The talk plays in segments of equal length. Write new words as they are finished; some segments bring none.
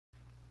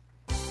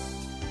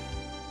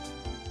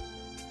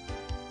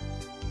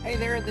Hey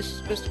there, this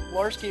is Mr.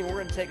 Pilarski, and we're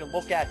going to take a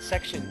look at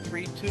Section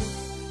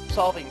 3.2,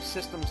 Solving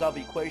Systems of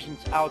Equations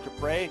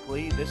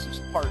Algebraically. This is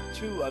Part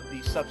 2 of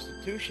the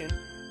substitution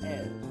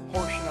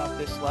portion of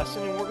this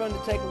lesson, and we're going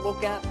to take a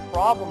look at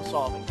problem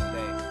solving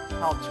today,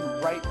 how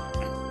to write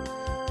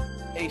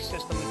a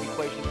system of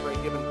equations for a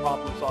given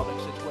problem solving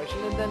situation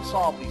and then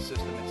solve the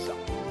system itself.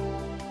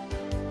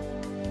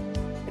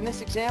 In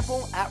this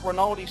example, at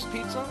Rinaldi's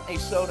Pizza, a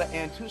soda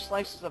and 2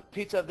 slices of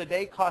pizza of the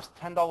day cost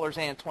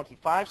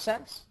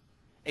 $10.25.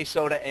 A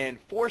soda and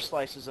 4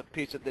 slices of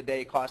pizza of the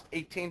day cost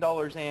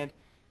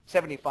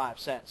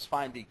 $18.75.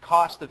 Find the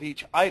cost of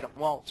each item.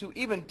 Well, to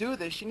even do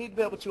this, you need to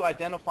be able to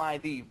identify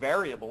the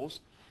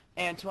variables.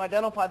 And to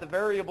identify the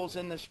variables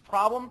in this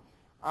problem,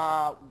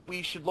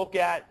 we should look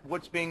at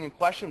what's being in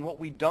question,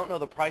 what we don't know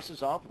the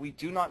prices of. We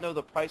do not know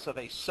the price of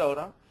a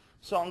soda.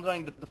 So I'm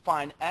going to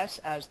define S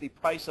as the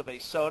price of a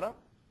soda.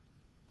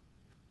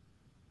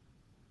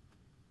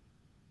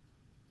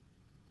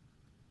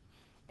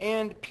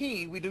 And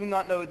P, we do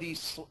not know the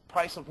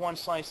price of 1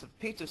 slice of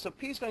pizza, so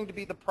P is going to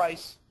be the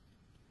price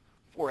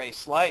for a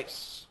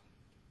slice.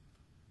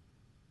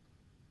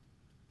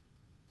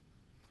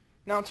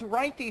 Now, to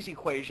write these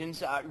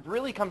equations, it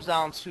really comes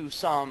down to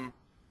some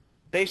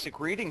basic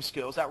reading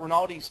skills. At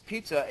Rinaldi's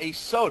Pizza, a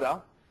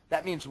soda,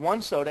 that means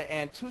 1 soda,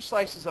 and 2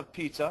 slices of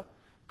pizza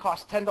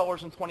cost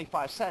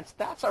 $10.25.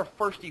 That's our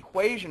first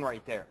equation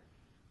right there.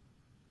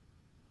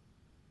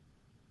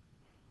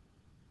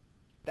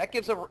 That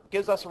gives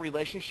us a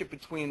relationship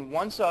between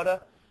 1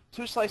 soda,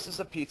 2 slices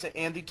of pizza,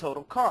 and the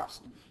total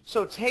cost.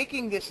 So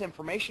taking this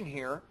information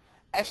here,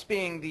 S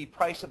being the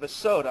price of a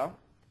soda,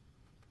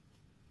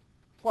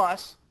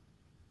 plus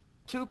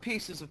 2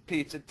 pieces of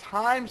pizza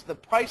times the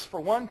price for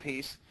 1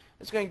 piece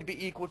is going to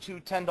be equal to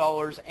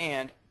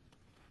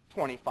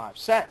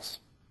 $10.25.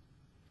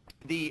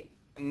 The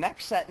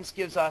next sentence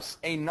gives us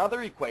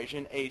another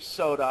equation, a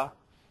soda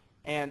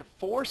and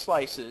 4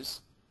 slices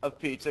of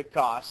pizza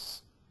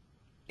costs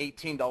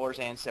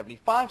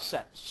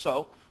 $18.75.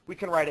 So we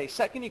can write a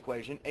second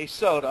equation, a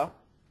soda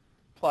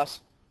plus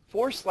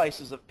 4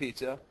 slices of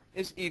pizza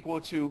is equal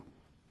to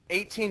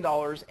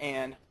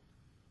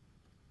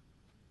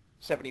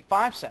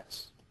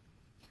 $18.75.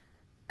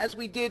 As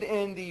we did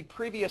in the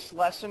previous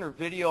lesson or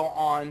video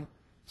on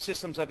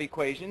systems of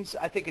equations,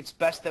 I think it's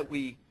best that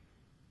we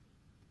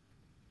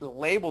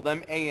label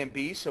them A and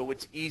B so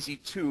it's easy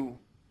to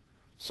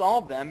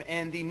solve them.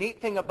 And the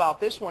neat thing about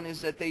this one is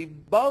that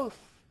both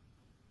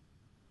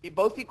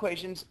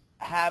equations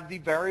have the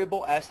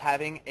variable S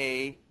having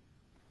a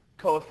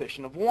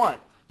coefficient of 1.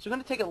 So I'm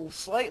going to take a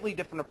slightly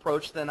different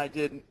approach than I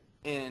did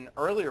in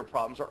earlier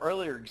problems or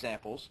earlier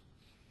examples.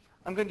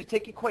 I'm going to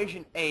take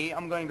equation A,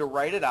 I'm going to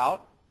write it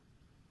out.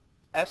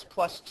 S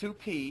plus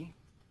 2P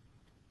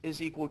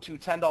is equal to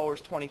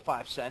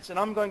 $10.25, and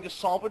I'm going to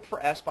solve it for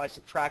S by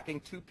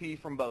subtracting 2P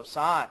from both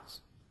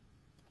sides.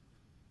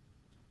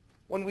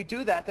 When we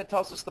do that, that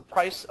tells us the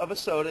price of a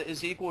soda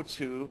is equal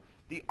to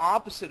the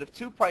opposite of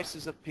 2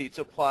 prices of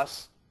pizza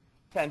plus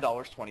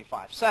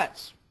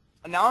 $10.25.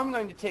 And now I'm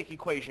going to take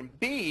equation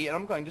B and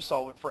I'm going to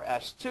solve it for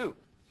S2.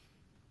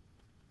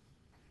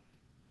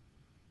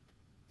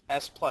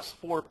 S plus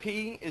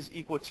 4P is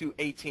equal to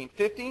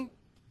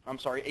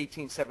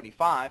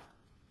 $18.75.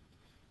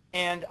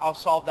 And I'll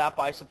solve that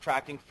by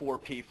subtracting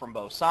 4P from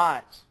both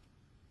sides.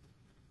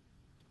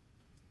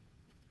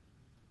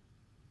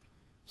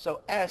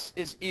 So S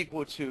is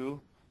equal to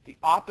the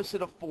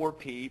opposite of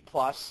 4P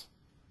plus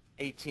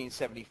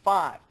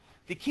 $18.75.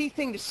 The key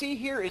thing to see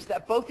here is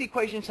that both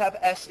equations have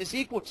S is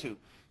equal to.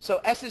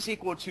 So S is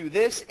equal to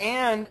this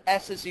and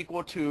S is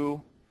equal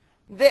to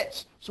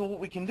this. So what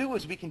we can do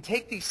is we can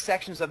take these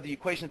sections of the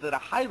equation that are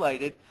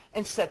highlighted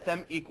and set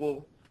them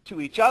equal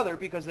to each other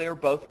because they are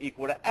both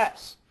equal to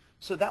S.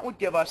 So that would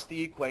give us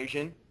the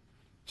equation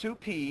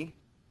 2P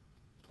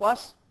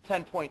plus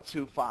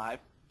 10.25,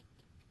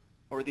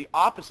 or the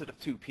opposite of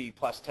 2P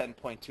plus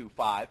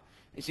 10.25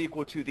 is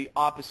equal to the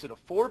opposite of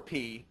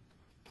 4P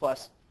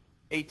plus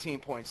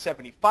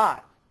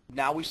 18.75.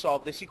 Now we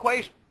solve this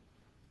equation.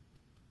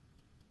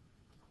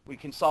 We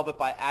can solve it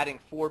by adding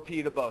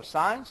 4P to both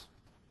sides,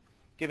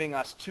 giving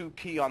us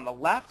 2P on the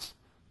left.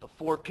 The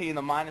 4P and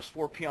the minus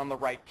 4P on the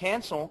right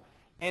cancel.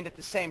 And at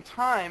the same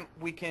time,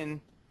 we can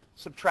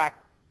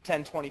subtract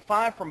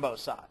 10.25 from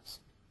both sides,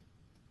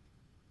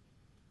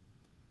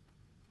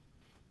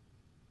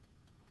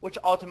 which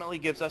ultimately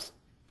gives us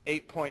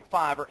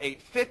 8.5 or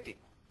 850.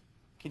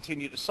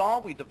 Continue to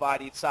solve. We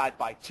divide each side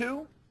by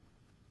 2.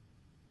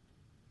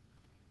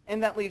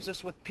 And that leaves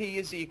us with P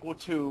is equal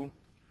to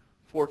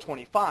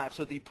 $4.25.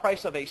 So the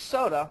price of a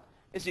soda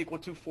is equal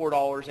to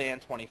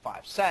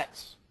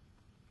 $4.25.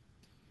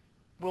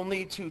 We'll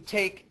need to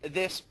take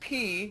this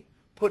P,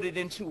 put it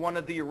into one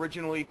of the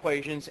original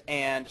equations,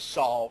 and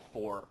solve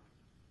for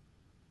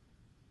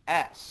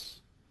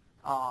S.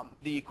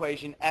 The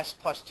equation S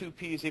plus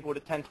 2P is equal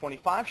to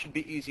 10.25 should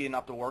be easy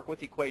enough to work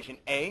with. Equation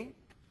A.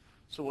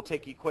 So we'll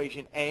take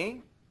equation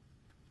A,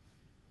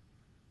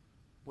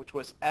 which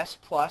was S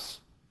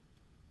plus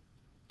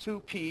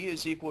 2P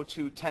is equal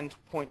to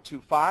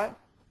 10.25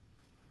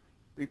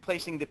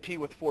 replacing the p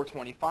with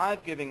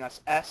 425, giving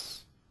us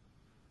s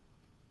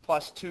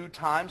plus 2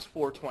 times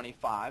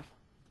 425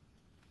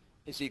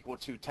 is equal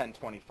to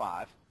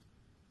 1025.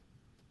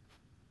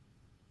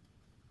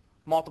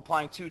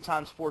 Multiplying 2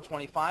 times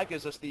 425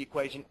 gives us the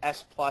equation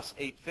s plus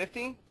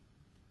 850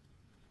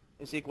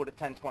 is equal to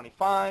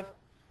 1025,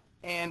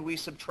 and we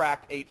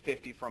subtract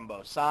 850 from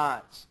both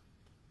sides.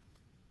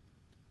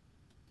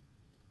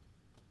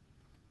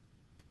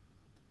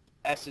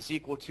 S is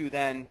equal to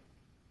then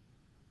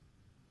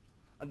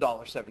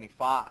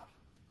 $1.75.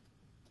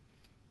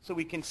 So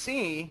we can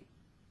see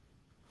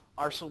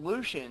our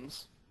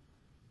solutions.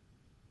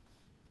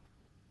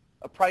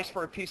 A price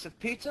for a piece of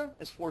pizza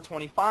is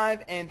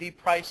 $4.25, and the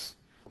price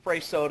for a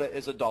soda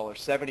is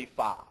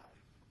 $1.75.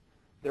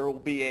 There will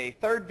be a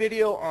third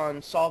video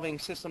on solving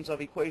systems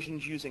of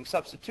equations using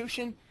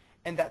substitution,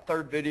 and that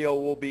third video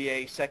will be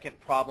a second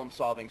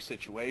problem-solving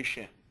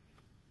situation.